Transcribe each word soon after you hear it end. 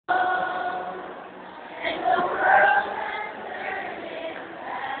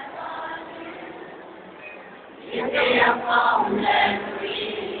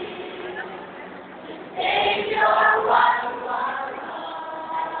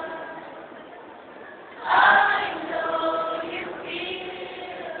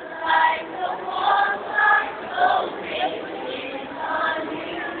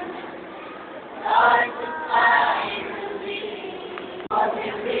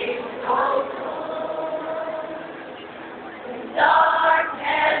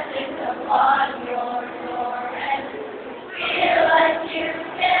Darkness is upon your door, and feel like you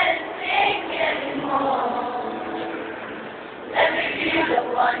can't take anymore. Let me be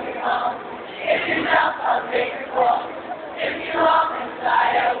the one you call. If you melt, I'll break your wall. If you walk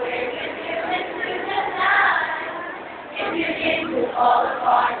inside, I'll wave you into the night. If you need to fall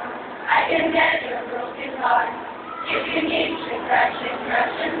apart, I can mend your broken heart. If you need to crash and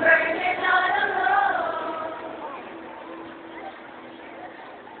burn, you're not alone.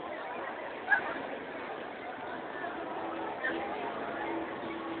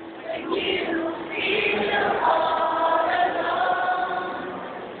 When you feel all alone,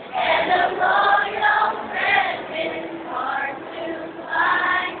 and the loyal friend is hard to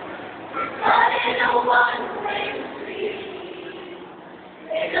find, but in a one-way street,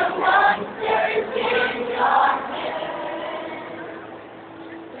 in a one-way in darkness,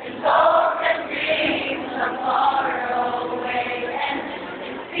 when hope and dreams are far away, and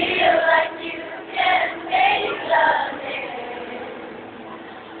you feel like you can't make the day.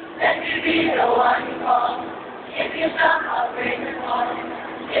 Let me be the one you call. If you stop, I'll break your heart.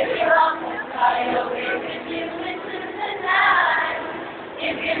 If you're off the sky, I'll wave with you into the night.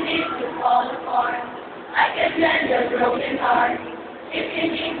 If you need to fall apart, I can mend your broken heart. If you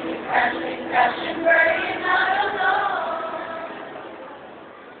need to crash and burn, you're not alone.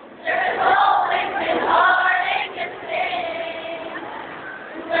 There's always been heartache and pain.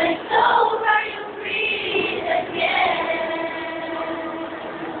 When it's over, you breathe again.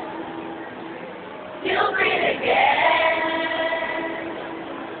 You'll breathe again.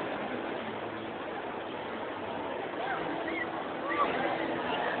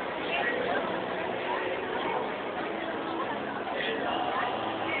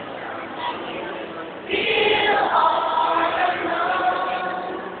 Feel all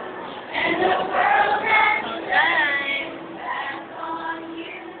alone, and the world has turned back on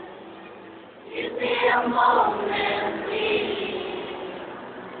you. You see a moment, please.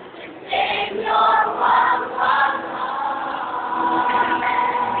 Save your wild heart.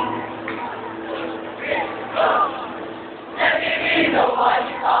 Let me be the one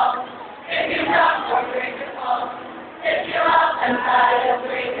you call. If you knock or break your fall, if you're up and I'll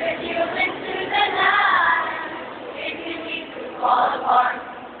bring with you into the night. If you need to fall apart,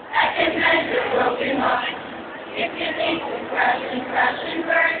 I can mend your broken heart. If you need to crash and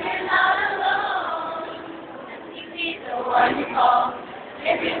burn, you're not alone. Let me be the one you call.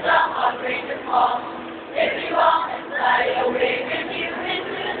 If you stop, I'll break your fall. If you walk inside, I'll wave with you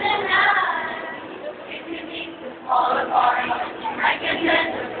into the night. If you need to fall apart, I can mend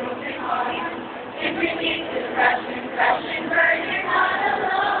a broken heart. If you need to crash and burn, you're not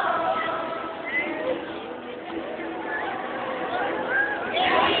alone.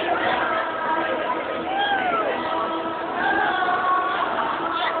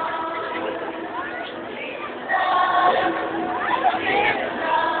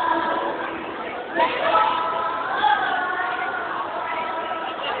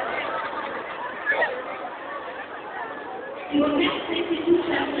 Your next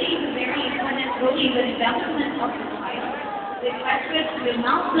institution plays a very important role in the development of the child. The graduates will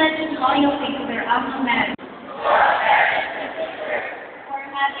now pledge loyalty to their alma mater for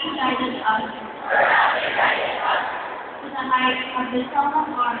having guided us to the height of the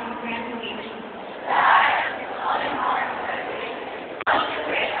solemn art of graduation.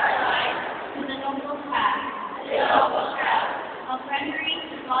 To the noble path of rendering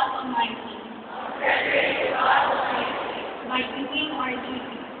to God Almighty by doing our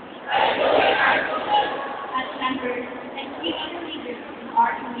duty as members and future leaders in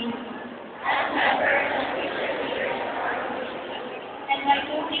our community, and by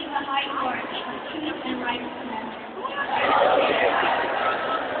holding the high torch of truth and righteousness,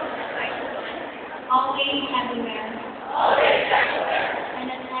 always everywhere,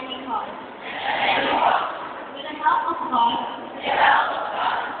 and at any cost. With the help of God,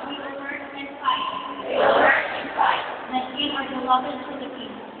 we will work and fight. That in our beloved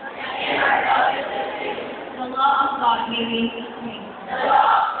Philippines, the law of God may reign supreme.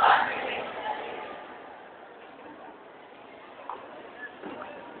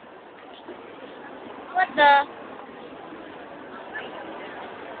 What the?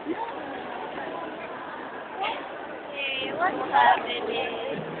 Hey, what's happening?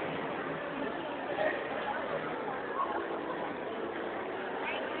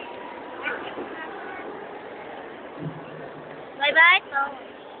 Bye-bye. No.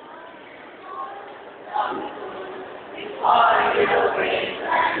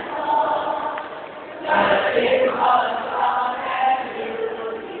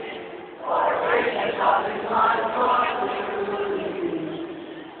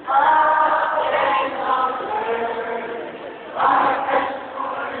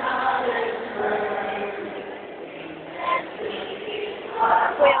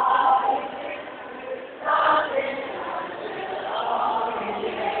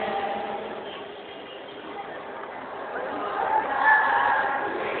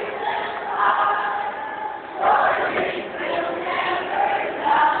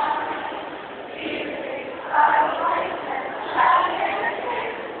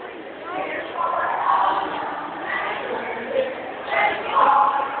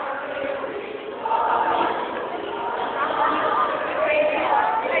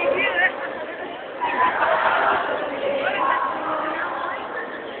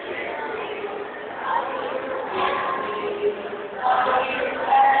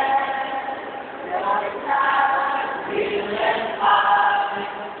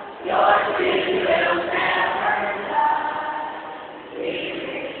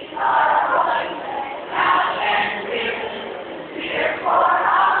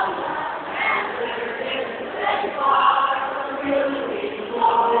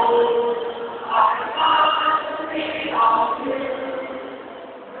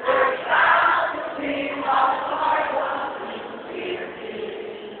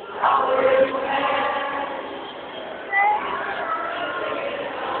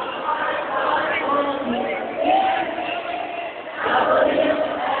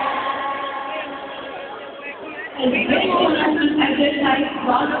 And we exercise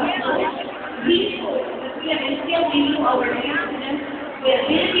knowledge, we have instilled into our young students the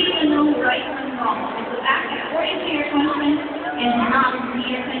ability to know right from wrong and to act according to your conscience and not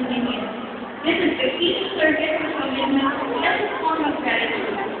mere convenience. This is the key to service, commitment, and a form of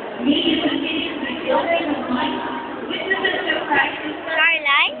gratitude. May you continue to be children of light, witnesses of Christ,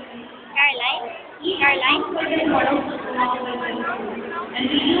 Caroline? Caroline? Caroline? and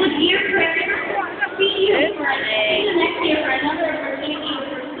we do dear friends, see you next year for another opportunity of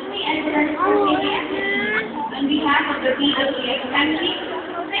pursuing and learning on behalf of the BWS family.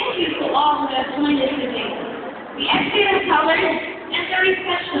 Thank you to all who have joined us today. The excellent colors and the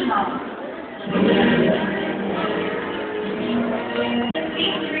reception hall.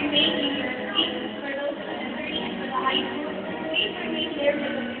 Please remain in your seats for those who are entering into the high school. Please remain there for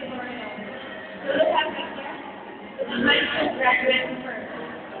the tutorial. Those have pictures, the high school graduates first.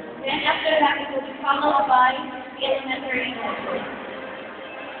 Then after that, it will be followed by the elementary.